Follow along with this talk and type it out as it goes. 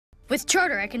With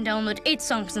Charter, I can download 8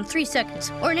 songs in 3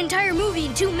 seconds, or an entire movie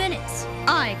in 2 minutes.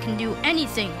 I can do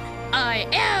anything. I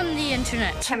am the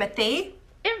internet. Timothy?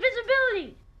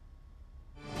 Invisibility!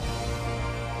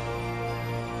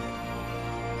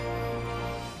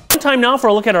 Time now for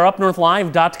a look at our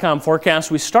UpNorthLive.com forecast.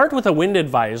 We start with a wind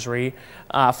advisory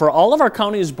for all of our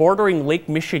counties bordering Lake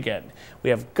Michigan. We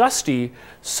have gusty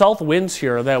south winds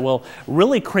here that will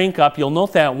really crank up. You'll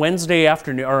note that Wednesday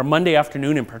afternoon, or Monday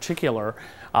afternoon in particular.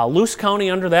 Luce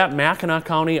County under that, Mackinac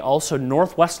County, also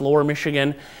northwest lower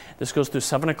Michigan. This goes through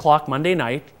 7 o'clock Monday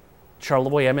night.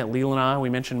 Charlevoix, Emmett, Leelanau, we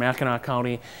mentioned Mackinac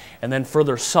County, and then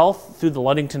further south through the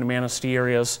Ludington and Manistee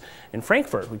areas. In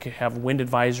Frankfort, we could have wind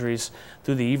advisories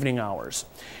through the evening hours.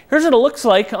 Here's what it looks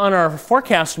like on our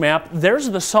forecast map.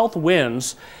 There's the south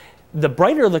winds. The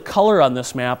brighter the color on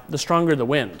this map, the stronger the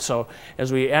wind. So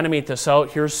as we animate this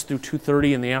out, here's through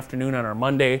 2:30 in the afternoon on our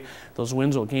Monday. Those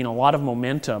winds will gain a lot of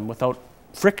momentum without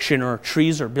friction or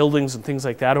trees or buildings and things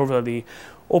like that over the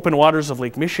open waters of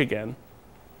Lake Michigan,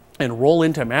 and roll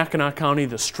into Mackinac County,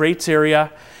 the Straits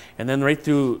area, and then right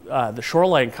through the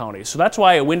shoreline counties. So that's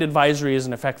why a wind advisory is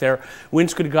in effect there.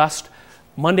 Winds could gust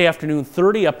Monday afternoon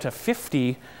 30 up to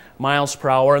 50 miles per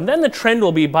hour, and then the trend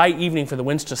will be by evening for the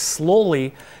winds to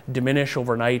slowly diminish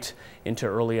overnight into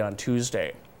early on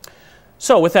Tuesday.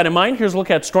 So with that in mind, here's a look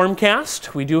at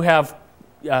Stormcast. We do have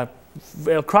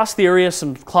across the area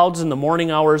some clouds in the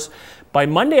morning hours. By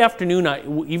Monday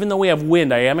afternoon, even though we have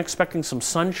wind, I am expecting some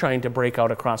sunshine to break out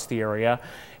across the area.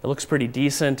 It looks pretty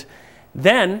decent.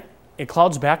 Then it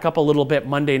clouds back up a little bit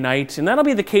Monday night, and that'll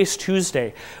be the case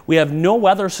Tuesday. We have no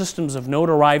weather systems of note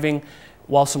arriving.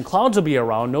 While some clouds will be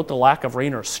around, note the lack of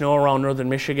rain or snow around northern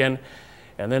Michigan.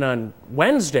 And then on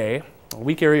Wednesday, a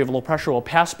weak area of low pressure will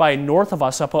pass by north of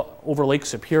us up over Lake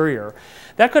Superior.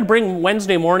 That could bring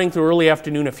Wednesday morning through early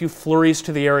afternoon a few flurries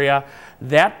to the area.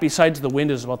 That, besides the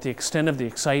wind, is about the extent of the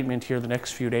excitement here the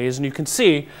next few days. And you can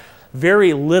see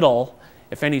very little,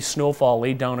 if any, snowfall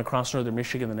laid down across northern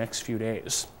Michigan the next few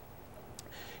days.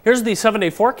 Here's the 7-day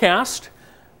forecast.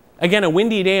 Again, a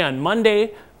windy day on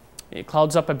Monday. It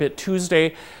clouds up a bit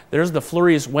Tuesday. There's the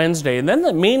flurries Wednesday. And then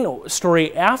the main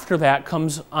story after that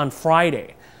comes on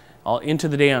Friday, into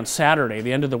the day on Saturday,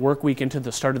 the end of the work week into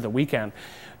the start of the weekend.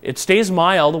 It stays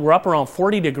mild. We're up around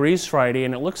 40 degrees Friday,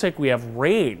 and it looks like we have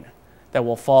rain that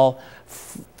will fall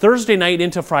Thursday night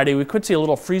into Friday. We could see a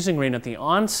little freezing rain at the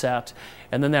onset,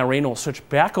 and then that rain will switch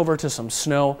back over to some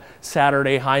snow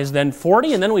Saturday. Highs then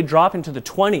 40, and then we drop into the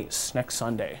 20s next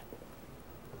Sunday.